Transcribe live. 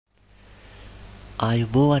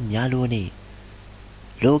ආයුබෝවන් යාළුවනේ.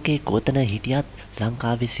 ලෝකේ කොතන හිටියත්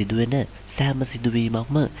ලංකාවේ සිදුවෙන සෑම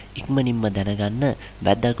සිදුවීමක්ම ඉක්මනින්ම දැනගන්න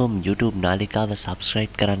වැදගත් YouTube නාලිකාව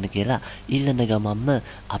subscribe කරන්න කියලා ඉල්ලන ගමන්ම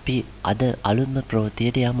අපි අද අලුත්ම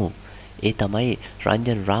ප්‍රවෘත්තියට යමු. ඒ තමයි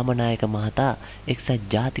රංජන් රාමනායක මහතා එක්සත්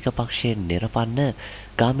ජාතික පක්ෂයෙන් නිරපන්න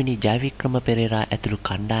ගාමිණී ජයවික්‍රම පෙරේරා ඇතුළු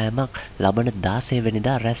කණ්ඩායමක් ලබන 16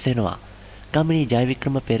 වෙනිදා රැස් වෙනවා. ගාමිණී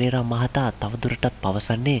ජයවික්‍රම පෙරේරා මහතා තවදුරටත්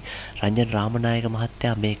පවසන්නේ රංජන් රාමනායක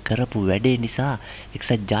මහත්තයා මේ කරපු වැඩේ නිසා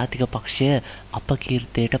එක්සත් ජාතික පක්ෂය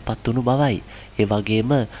අපකීර්තියට පත්වුණු බවයි. ඒ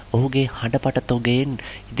වගේම ඔහුගේ හඬපට තොගයෙන්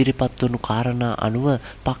ඉදිරිපත් වුණු කාරණා අනුව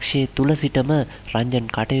පක්ෂයේ තුල සිටම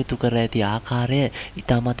රංජන් කටයුතු කර ඇති ආකාරය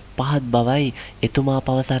ඉතාමත් පහත් බවයි එතුමා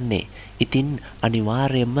පවසන්නේ. ඉතින්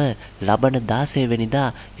අනිවාර්යයෙන්ම ලබන 16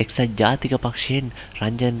 වෙනිදා එක්සත් ජාතික පක්ෂයෙන්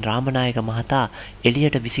රංජන් රාමනායක මහතා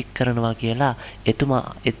එළියට විසික් කරනවා කියලා එතුමා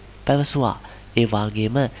පැවසුවා. ඒ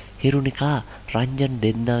වගේම හිරුනිකා රංජන්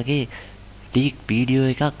දෙන්නාගේ ලීක්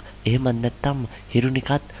වීඩියෝ එකක් එහෙම නැත්නම්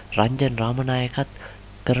හිරුනිකත් රංජන් රාමනායකත්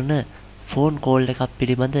කරන ෆෝන් කෝල් එකක්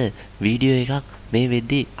පිළිබඳ වීඩියෝ එකක් මේ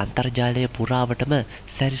වෙද්දී අන්තර්ජාලය පුරාවටම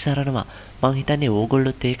සැරිසරනවා. මං හිතන්නේ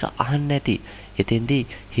ඕගොල්ලොත් ඒක අහන්න ඇති. එතෙන්දී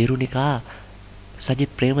හිරුනිකා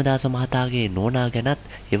සජිත් ප්‍රේමදාස මහතාගේ නෝනා ගැනත්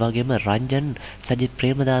ඒ වගේම රංජන් සජිත්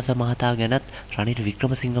ප්‍රේමදාස මහතා ගැනත් රනිල්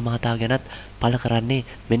වික්‍රමසිංහ මහතා ගැනත් පළ කරන්නේ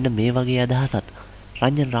මෙන්න මේ වගේ අදහසක්.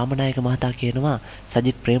 රංජන් රාමනායක මහතා කියනවා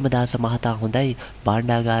සජිත් ප්‍රේමදාස මහතා හොඳයි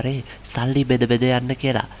භාණ්ඩාගාරේ සල්ලි බෙද යන්න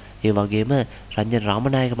කියලා. ඒ වගේම රංජන්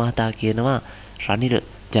රාමනායක මහතා කියනවා රනිල්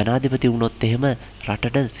ජනාධිපති වුණොත් එහෙම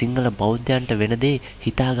රටට සිංහල බෞද්ධයන්ට වෙන දේ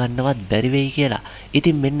හිතා ගන්නවත් බැරි වෙයි කියලා.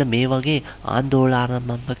 ඉතින් මෙන්න මේ වගේ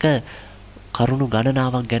ආందోලනාත්මක කරුණු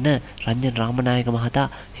ගණනාවක් ගැන රංජන් රාමනායක මහතා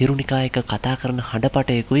හිරුනිකා එක කතා කරන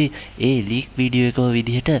හඬපටයකුයි ඒ ලීක් වීඩියෝ එක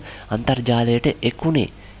විදිහට අන්තර්ජාලයට එක්ුණේ.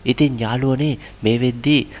 ඉතින් යාළුවනේ මේ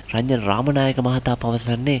වෙද්දී රංජන් රාමනායක මහතා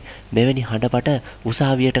පවසන්නේ මෙවැනි හඬපට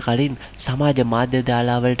උසාවියට කලින් සමාජ මාධ්‍ය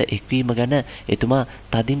දාලාවලට එක්වීම ගැන එතුමා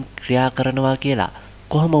තදින් ක්‍රියා කරනවා කියලා.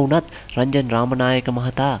 කොහොම වුණත් රංජන් රාමනායක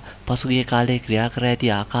මහතා පසුගිය කාලේ ක්‍රියා කර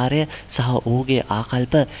ඇති ආකාරය සහ ඔහුගේ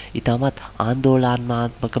ආකල්ප ඉතාමත්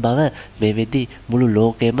ආందోලනාත්මක බව මේ වෙද්දී මුළු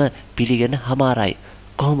ලෝකෙම පිළිගෙන හමාරයි.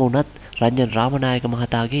 කොහොම වුණත් රංජන් රාමනායක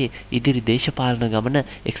මහතාගේ ඉදිරි දේශපාලන ගමන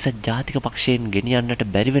එක්සත් ජාතික පක්ෂයෙන් ගෙනියන්නට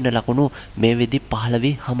බැරි වෙන ලකුණු මේ වෙද්දී පහළ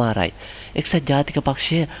වී හමාරයි. එක්සත් ජාතික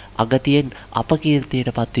පක්ෂය අගතියෙන්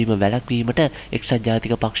අපකීර්තියට පත්වීම වැළැක්වීමට එක්සත්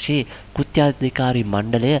ජාතික පක්ෂයේ කෘත්‍යාධිකාරී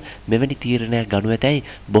මණ්ඩලය මෙවැනි තීරණයක් ගනු ඇතැයි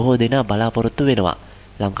බොහෝ දෙනා බලාපොරොත්තු වෙනවා.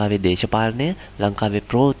 ලංකාවේ දේශපාලනය, ලංකාවේ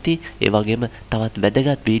ප්‍රවෘත්ති, ඒ වගේම තවත්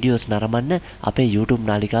වැදගත් වීඩියෝස් නරඹන්න අපේ YouTube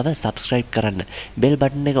නාලිකාව subscribe කරන්න. bell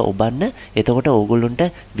button එක ඔබන්න. එතකොට ඕගොල්ලන්ට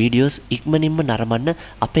වීඩියෝස් ඉක්මනින්ම නරඹන්න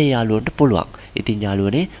අපේ යාළුවන්ට පුළුවන්. ඉතින්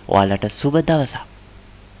යාළුවනේ ඔයාලට සුබ දවසක්.